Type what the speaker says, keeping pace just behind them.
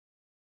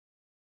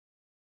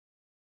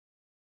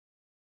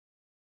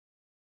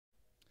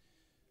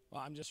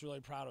Well, I'm just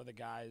really proud of the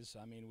guys.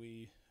 I mean,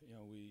 we're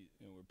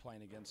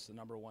playing against the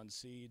 #1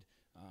 seed.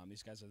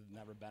 These guys have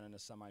never been in the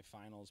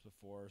semifinals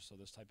before, so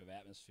this type of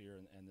atmosphere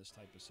and this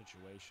type of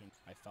situation,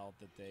 I felt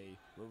that they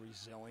were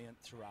resilient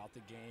throughout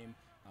the game.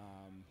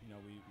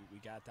 We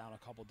got down a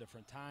couple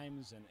different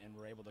times and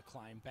were able to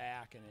climb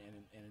back and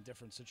in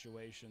different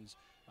situations,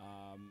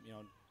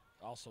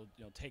 also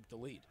take the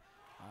lead.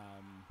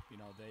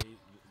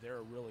 They're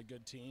a really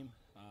good team,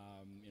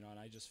 and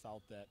I just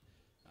felt that.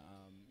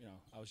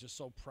 I was just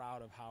so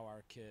proud of how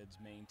our kids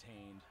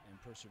maintained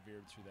and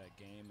persevered through that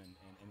game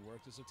and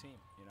worked as a team,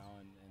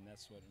 and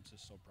that's what I'm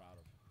just so proud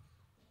of.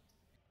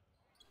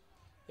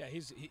 Yeah,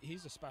 he's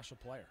a special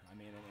player. I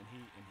mean, and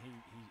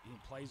he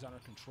plays under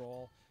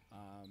control.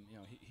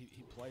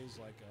 He plays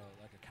like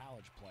a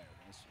college player.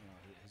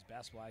 His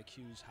basketball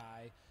IQ is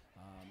high.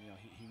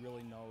 He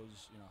really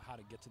knows how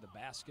to get to the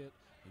basket.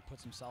 He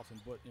puts himself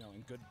in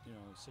good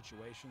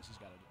situations. He's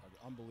got an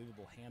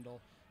unbelievable handle.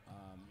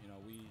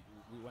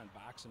 We went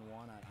box and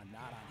one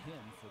not on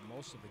him for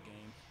most of the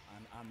game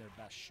on their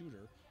best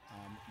shooter,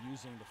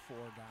 using the 4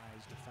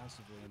 guys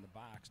defensively in the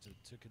box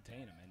to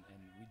contain him, and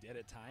we did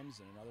at times,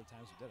 and at other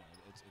times we didn't.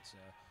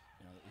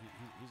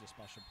 He's a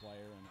special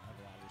player, and I have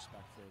a lot of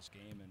respect for his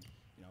game, and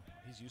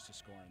he's used to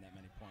scoring that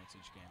many points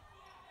each game.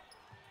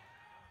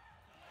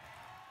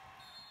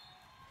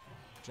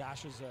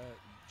 Josh is a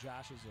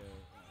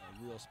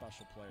real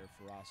special player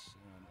for us,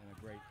 and a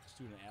great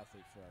student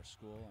athlete for our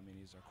school. I mean,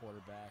 he's our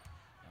quarterback.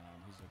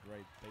 He's a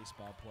great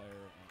baseball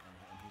player,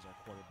 and he's our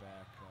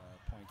quarterback,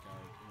 point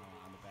guard,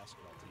 on the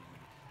basketball team.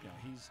 And,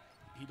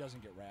 he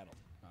doesn't get rattled.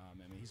 I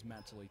mean, he's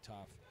mentally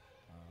tough,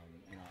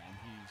 and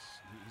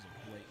he's a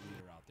great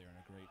leader out there and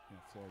a great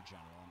floor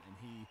general. And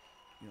he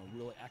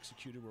really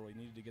executed where we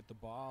needed to get the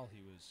ball.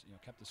 He was,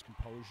 kept his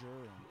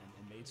composure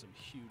and made some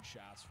huge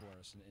shots for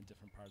us in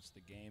different parts of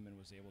the game, and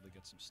was able to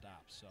get some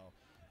stops. So,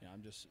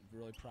 I'm just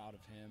really proud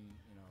of him,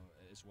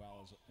 as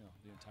well as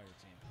the entire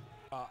team.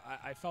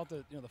 I felt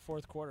that the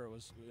fourth quarter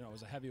was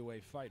was a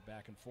heavyweight fight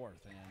back and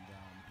forth, and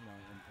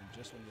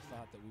just when you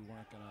thought that we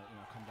weren't going to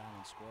come down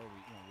and score,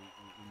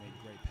 we made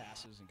great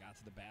passes and got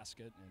to the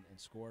basket and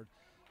scored.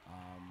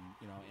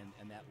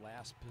 And that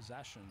last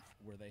possession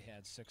where they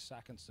had 6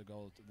 seconds to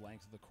go the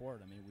length of the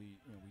court. I mean, we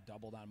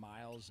doubled on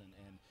Miles,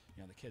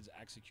 and the kids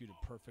executed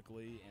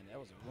perfectly, and that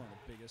was one of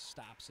the biggest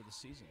stops of the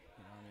season.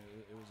 I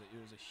mean, it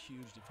was a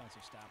huge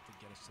defensive stop to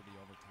get us to the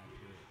overtime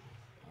period.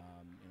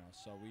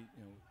 So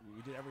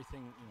we did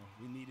everything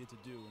we needed to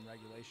do in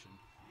regulation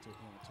to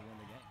win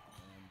the game.